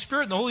of the Holy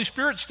Spirit, and the Holy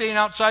Spirit's staying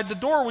outside the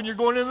door when you're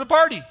going into the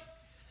party.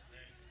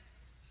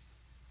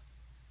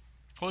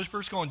 Holy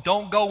Spirit's going,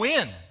 don't go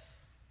in.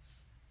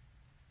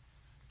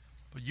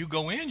 But you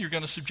go in, you're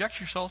going to subject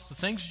yourself to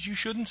things that you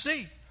shouldn't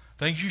see,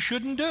 things you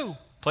shouldn't do,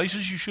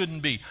 places you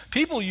shouldn't be,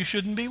 people you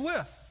shouldn't be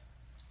with.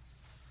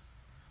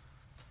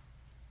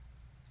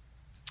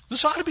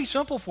 This ought to be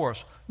simple for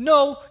us.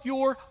 Know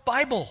your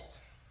Bible.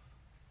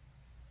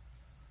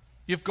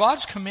 If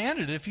God's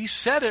commanded it, if He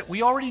said it,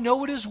 we already know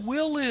what His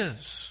will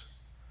is.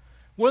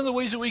 One of the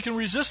ways that we can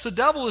resist the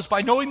devil is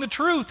by knowing the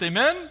truth.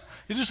 Amen?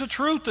 It is the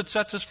truth that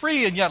sets us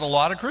free, and yet a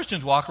lot of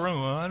Christians walk around,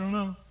 well, I don't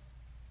know.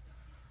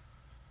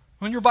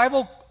 When your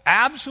Bible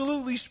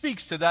absolutely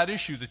speaks to that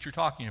issue that you're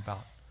talking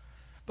about.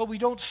 But we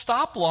don't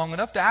stop long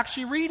enough to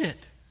actually read it.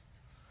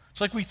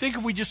 It's like we think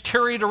if we just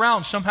carry it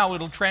around, somehow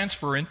it'll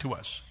transfer into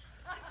us.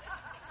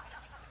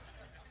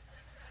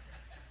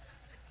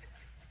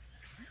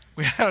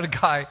 We had a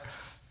guy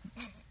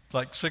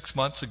like 6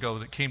 months ago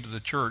that came to the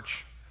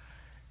church.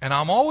 And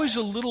I'm always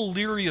a little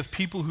leery of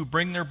people who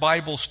bring their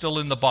Bible still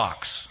in the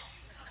box.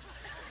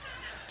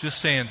 Just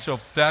saying. So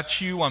if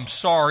that's you, I'm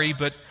sorry.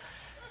 But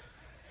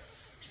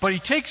he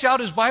takes out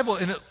his Bible,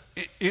 and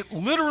it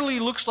literally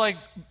looks like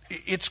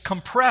it's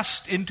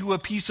compressed into a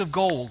piece of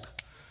gold.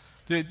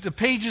 The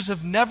pages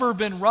have never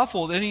been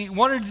ruffled. And he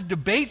wanted to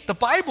debate the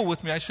Bible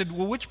with me. I said,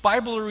 well, which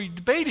Bible are we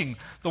debating?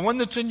 The one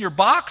that's in your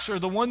box or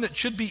the one that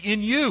should be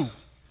in you?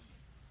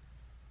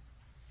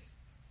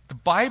 The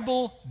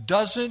Bible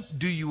doesn't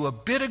do you a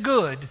bit of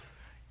good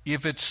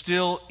if it's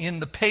still in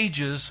the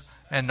pages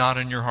and not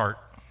in your heart.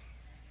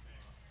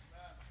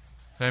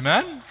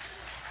 Amen?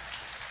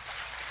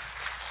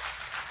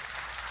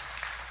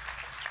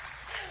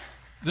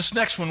 This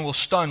next one will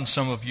stun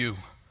some of you.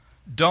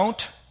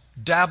 Don't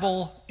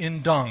dabble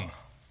in dung.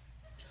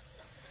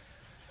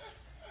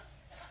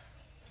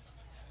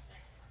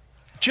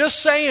 Just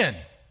saying,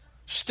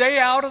 stay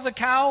out of the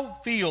cow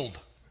field.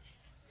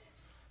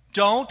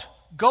 Don't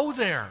go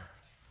there.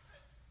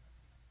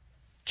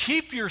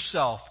 Keep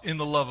yourself in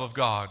the love of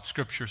God,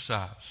 Scripture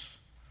says.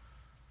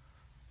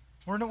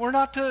 We're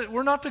not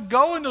to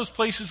go in those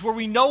places where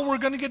we know we're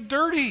going to get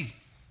dirty.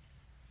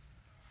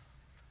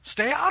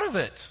 Stay out of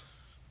it.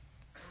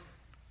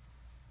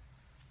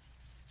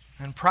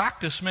 And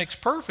practice makes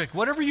perfect.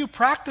 Whatever you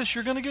practice,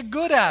 you're going to get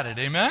good at it.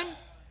 Amen?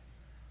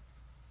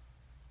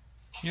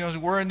 You know,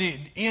 we're in the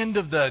end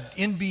of the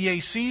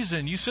NBA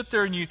season. You sit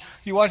there and you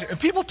watch it. And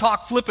people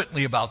talk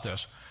flippantly about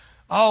this.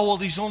 Oh, well,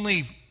 he's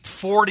only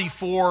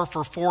 44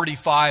 for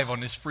 45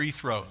 on his free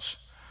throws.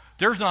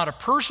 There's not a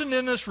person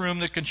in this room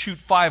that can shoot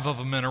 5 of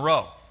them in a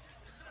row.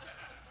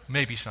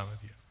 Maybe some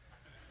of you.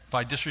 If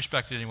I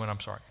disrespected anyone, I'm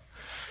sorry.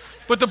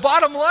 But the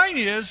bottom line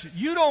is,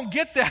 you don't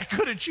get that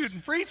good at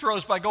shooting free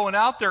throws by going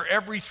out there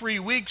every 3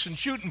 weeks and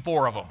shooting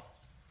 4 of them.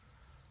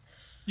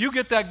 You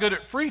get that good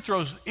at free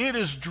throws. It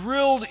is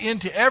drilled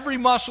into every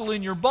muscle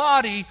in your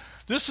body.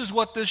 This is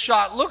what this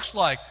shot looks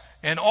like.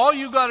 And all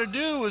you got to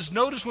do is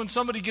notice when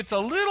somebody gets a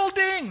little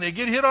ding, they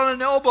get hit on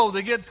an elbow,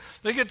 they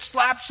get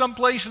slapped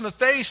someplace in the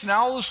face, and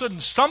now all of a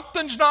sudden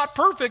something's not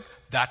perfect.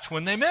 That's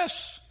when they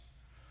miss.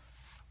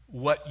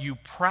 What you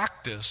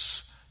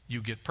practice,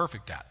 you get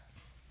perfect at.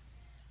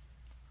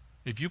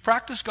 If you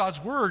practice God's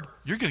word,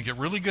 you're going to get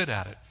really good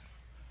at it.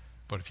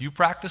 But if you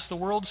practice the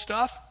world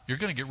stuff, you're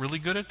going to get really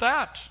good at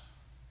that.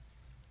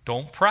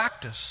 Don't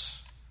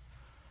practice.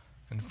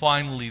 And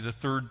finally, the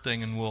third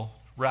thing, and we'll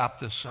wrap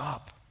this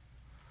up.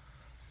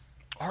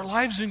 Our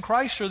lives in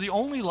Christ are the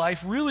only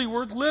life really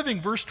worth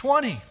living. Verse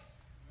 20.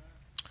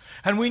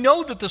 And we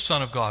know that the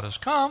Son of God has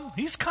come.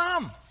 He's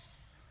come.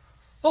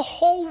 The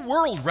whole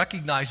world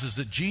recognizes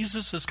that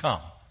Jesus has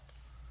come.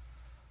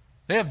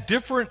 They have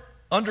different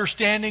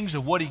understandings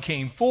of what he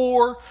came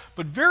for,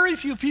 but very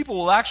few people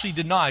will actually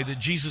deny that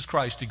Jesus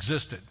Christ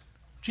existed.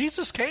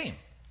 Jesus came.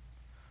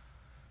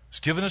 He's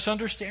given us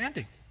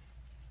understanding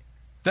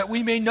that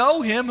we may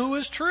know him who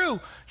is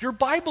true. Your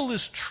Bible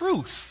is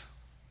truth.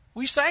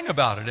 We sang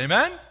about it,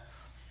 amen?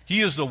 He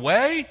is the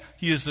way,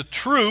 he is the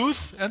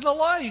truth, and the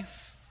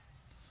life.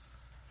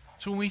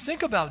 So when we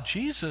think about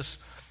Jesus,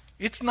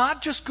 it's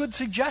not just good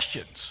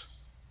suggestions.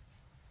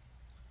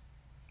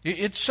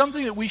 It's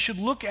something that we should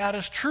look at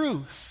as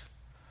truth.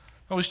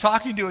 I was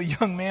talking to a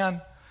young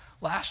man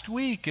last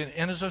week,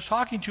 and as I was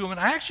talking to him, and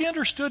I actually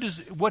understood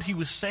what he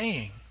was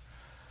saying,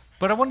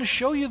 but I want to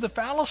show you the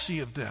fallacy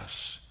of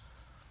this.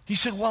 He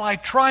said, well, I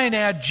try and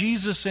add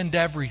Jesus into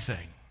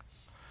everything.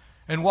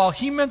 And while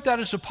he meant that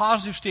as a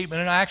positive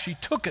statement, and I actually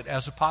took it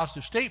as a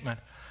positive statement,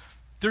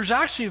 there's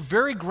actually a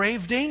very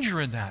grave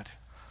danger in that.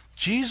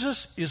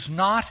 Jesus is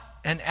not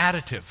an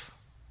additive.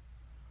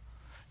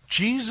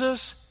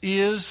 Jesus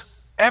is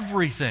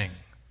everything.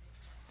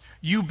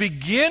 You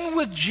begin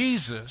with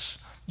Jesus.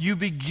 You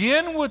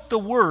begin with the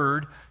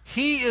Word.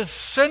 He is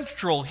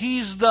central.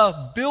 He's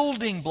the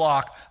building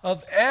block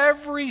of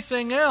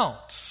everything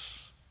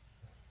else.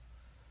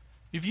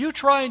 If you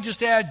try and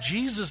just add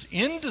Jesus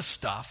into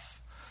stuff,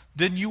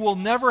 then you will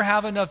never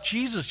have enough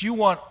Jesus. You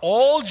want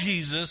all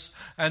Jesus,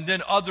 and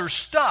then other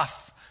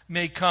stuff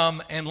may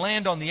come and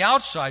land on the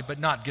outside but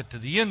not get to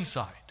the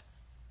inside.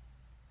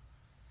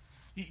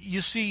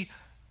 You see,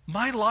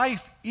 my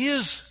life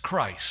is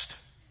Christ.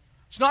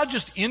 It's not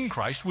just in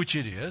Christ, which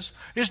it is.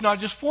 It's not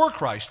just for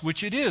Christ,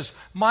 which it is.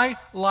 My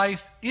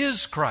life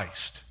is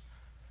Christ.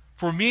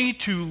 For me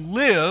to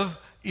live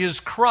is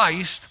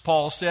Christ,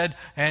 Paul said,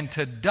 and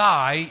to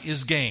die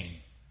is gain.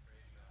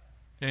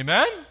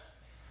 Amen?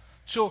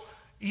 So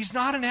he's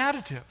not an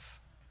additive.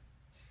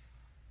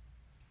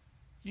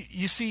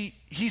 You see,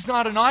 he's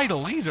not an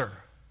idol either.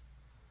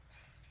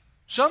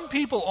 Some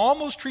people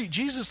almost treat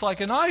Jesus like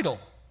an idol.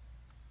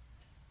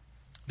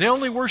 They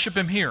only worship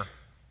him here.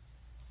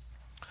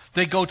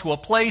 They go to a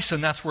place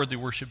and that's where they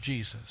worship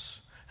Jesus.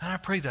 And I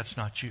pray that's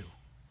not you.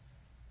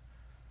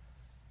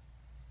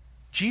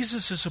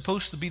 Jesus is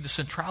supposed to be the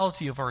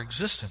centrality of our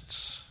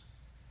existence.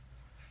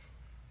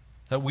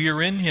 That we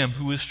are in him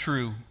who is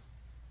true.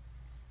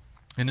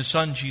 In his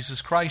Son,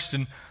 Jesus Christ.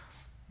 And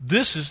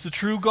this is the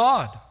true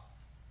God.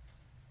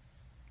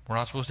 We're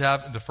not supposed to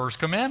have the first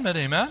commandment,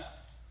 amen?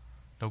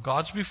 No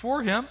gods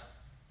before him.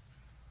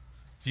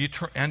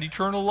 And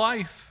eternal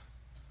life.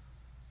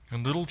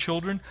 And little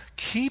children,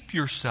 keep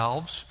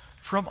yourselves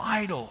from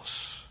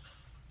idols.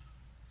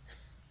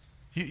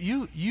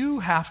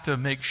 You have to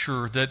make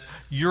sure that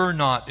you're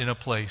not in a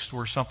place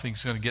where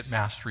something's going to get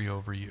mastery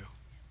over you.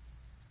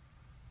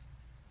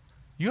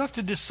 You have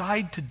to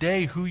decide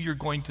today who you're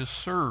going to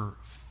serve.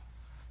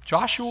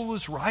 Joshua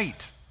was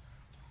right.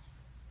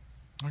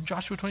 In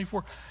Joshua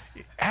 24,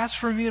 as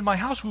for me and my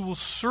house, we will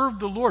serve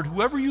the Lord.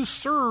 Whoever you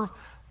serve,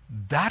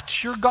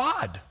 that's your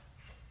God.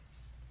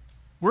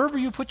 Wherever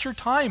you put your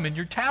time and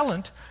your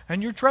talent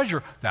and your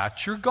treasure,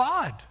 that's your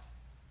God.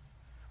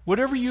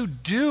 Whatever you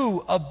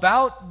do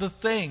about the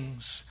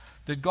things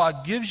that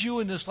God gives you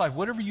in this life,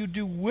 whatever you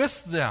do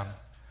with them,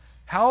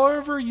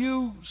 however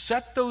you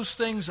set those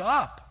things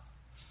up,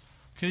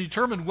 can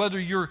determine whether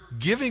you're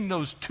giving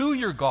those to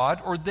your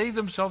God or they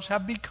themselves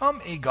have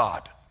become a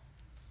God.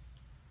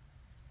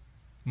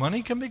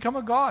 Money can become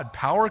a god.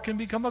 Power can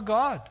become a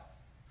god.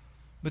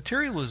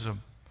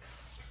 Materialism,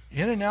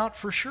 in and out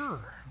for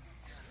sure.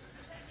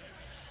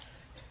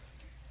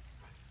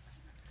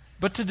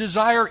 But to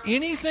desire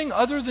anything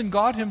other than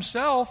God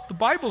himself, the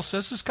Bible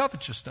says, is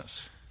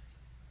covetousness.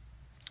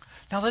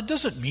 Now, that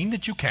doesn't mean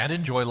that you can't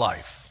enjoy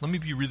life. Let me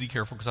be really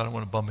careful because I don't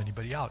want to bum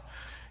anybody out.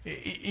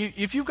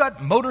 If you've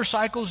got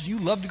motorcycles, you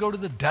love to go to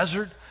the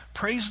desert,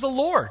 praise the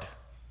Lord.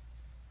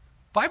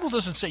 Bible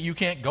doesn't say you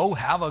can't go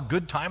have a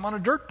good time on a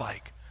dirt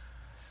bike.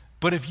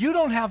 But if you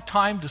don't have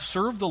time to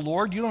serve the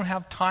Lord, you don't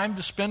have time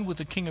to spend with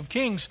the King of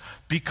Kings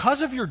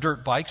because of your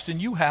dirt bikes,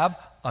 then you have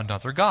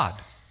another God.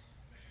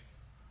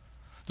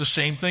 The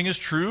same thing is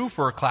true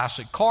for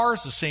classic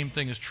cars. The same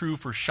thing is true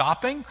for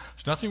shopping.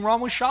 There's nothing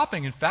wrong with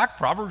shopping. In fact,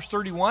 Proverbs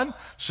 31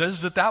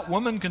 says that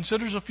woman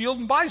considers a field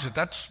and buys it.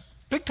 That's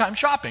big time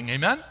shopping,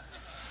 amen?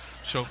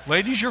 So,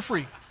 ladies, you're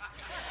free.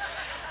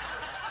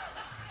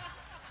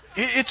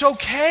 It's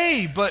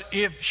okay, but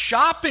if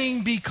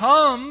shopping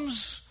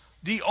becomes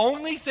the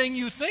only thing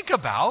you think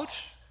about,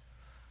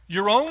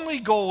 your only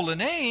goal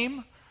and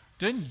aim,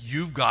 then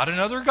you've got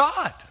another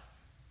God.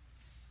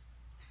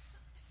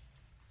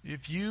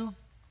 If you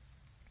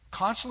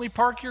constantly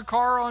park your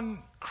car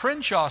on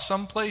Crenshaw,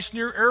 someplace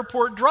near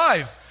Airport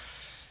Drive,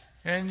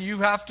 and you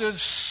have to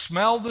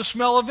smell the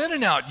smell of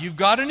In-N-Out, you've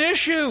got an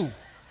issue.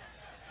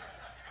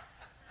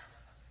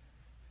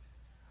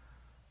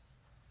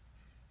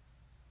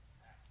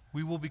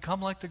 We will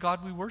become like the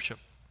God we worship.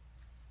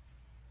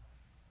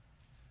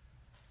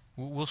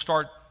 We'll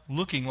start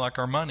looking like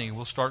our money.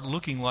 We'll start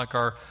looking like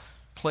our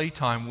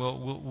playtime.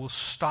 We'll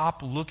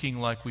stop looking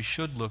like we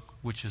should look,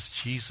 which is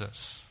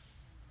Jesus.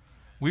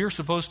 We are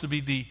supposed to be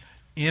the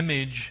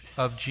image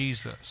of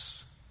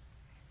Jesus.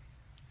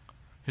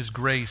 His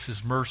grace,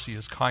 His mercy,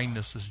 His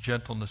kindness, His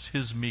gentleness,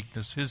 His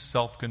meekness, His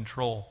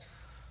self-control.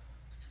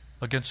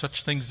 Against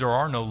such things there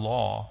are no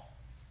law.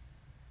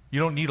 You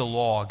don't need a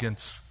law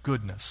against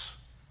goodness.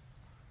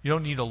 You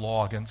don't need a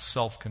law against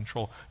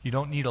self-control. You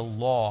don't need a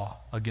law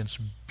against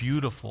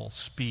beautiful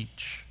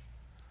speech.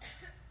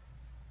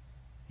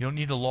 You don't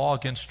need a law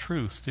against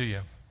truth, do you?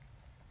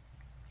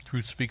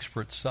 Truth speaks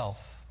for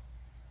itself.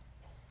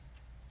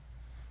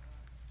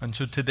 And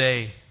so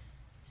today,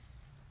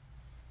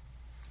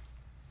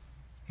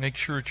 make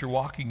sure that you're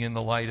walking in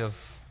the light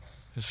of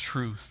His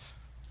truth.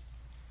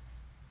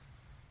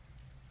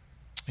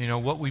 You know,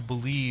 what we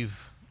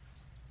believe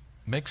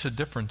makes a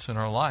difference in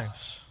our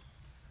lives.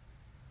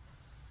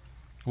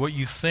 What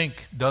you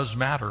think does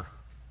matter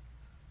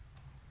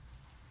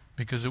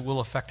because it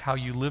will affect how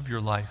you live your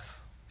life.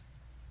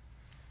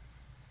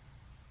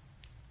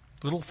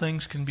 Little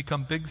things can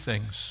become big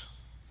things.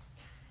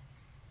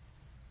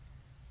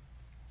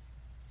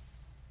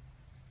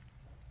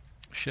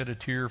 Shed a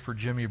tear for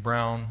Jimmy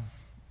Brown.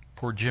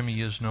 Poor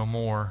Jimmy is no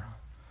more.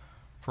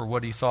 For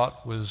what he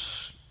thought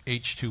was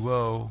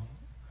H2O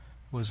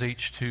was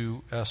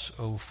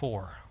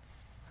H2SO4.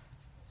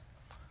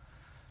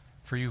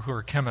 For you who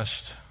are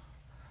chemists,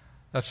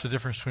 that's the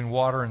difference between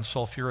water and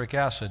sulfuric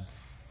acid.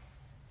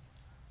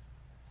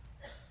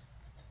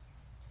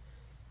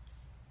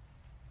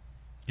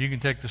 You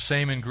can take the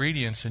same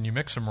ingredients and you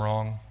mix them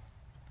wrong.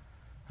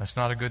 That's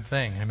not a good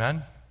thing.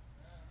 Amen?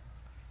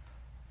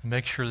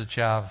 Make sure that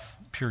you have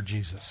pure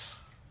Jesus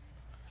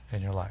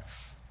in your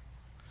life.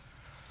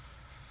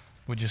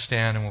 Would you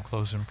stand and we'll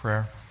close in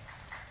prayer?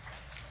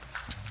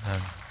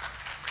 Amen.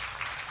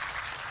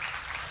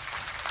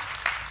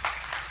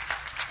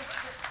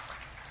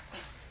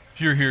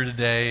 If you're here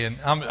today, and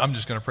I'm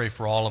just going to pray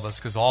for all of us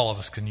because all of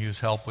us can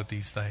use help with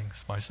these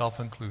things, myself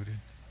included.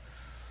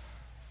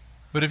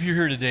 But if you're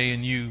here today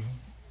and you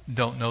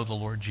don't know the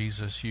Lord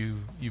Jesus,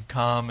 you've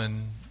come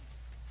and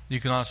you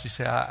can honestly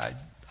say, I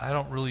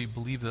don't really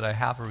believe that I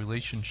have a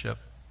relationship,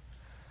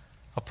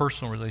 a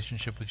personal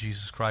relationship with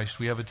Jesus Christ.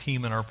 We have a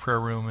team in our prayer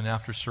room, and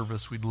after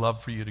service, we'd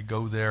love for you to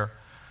go there,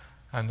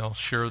 and they'll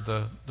share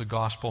the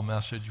gospel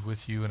message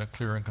with you in a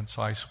clear and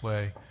concise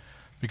way,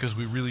 because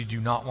we really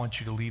do not want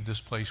you to leave this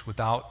place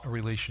without a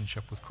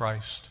relationship with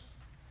Christ.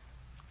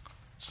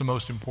 It's the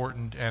most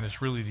important, and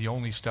it's really the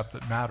only step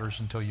that matters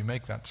until you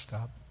make that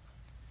step.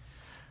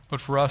 But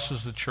for us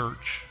as the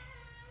church,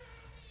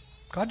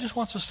 God just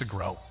wants us to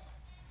grow.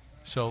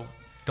 So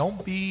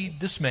don't be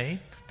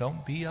dismayed.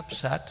 Don't be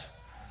upset.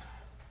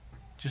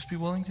 Just be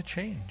willing to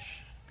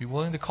change. Be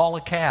willing to call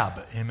a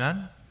cab.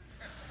 Amen?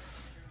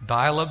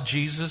 Dial up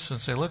Jesus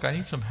and say, look, I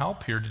need some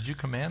help here. Did you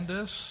command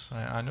this?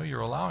 I know you're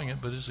allowing it,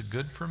 but is it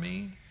good for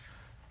me?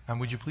 And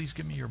would you please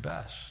give me your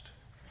best?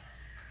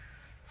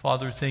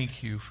 Father,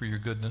 thank you for your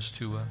goodness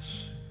to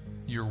us.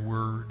 Your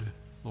word,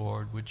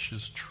 Lord, which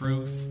is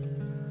truth.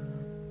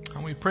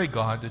 And we pray,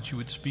 God, that you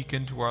would speak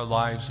into our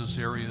lives those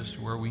areas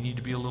where we need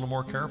to be a little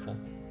more careful.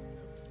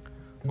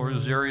 Or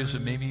those areas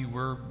that maybe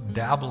we're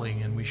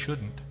dabbling and we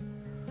shouldn't.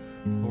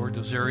 Lord,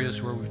 those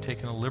areas where we've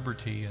taken a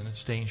liberty and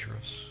it's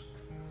dangerous.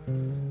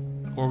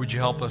 Or would you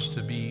help us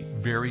to be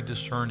very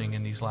discerning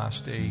in these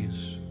last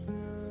days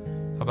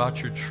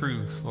about your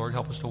truth? Lord,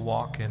 help us to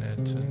walk in it.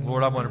 And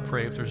Lord, I want to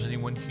pray if there's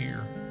anyone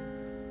here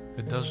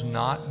that does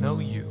not know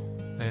you,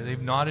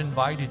 they've not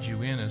invited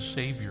you in as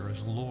Savior,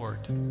 as Lord,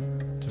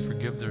 to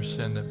forgive their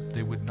sin, that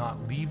they would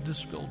not leave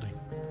this building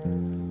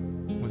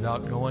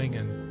without going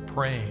and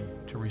praying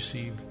to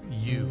receive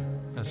you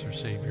as their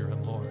Savior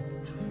and Lord.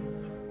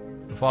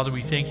 And Father,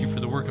 we thank you for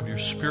the work of your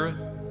Spirit.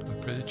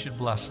 We pray that you'd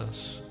bless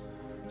us.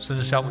 Send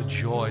us out with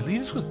joy.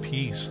 Lead us with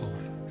peace, Lord.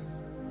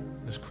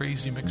 In this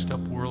crazy, mixed up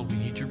world, we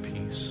need your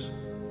peace.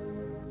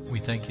 We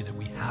thank you that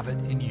we have it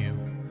in you.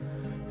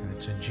 And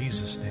it's in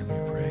Jesus' name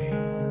we pray.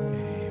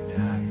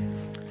 Amen.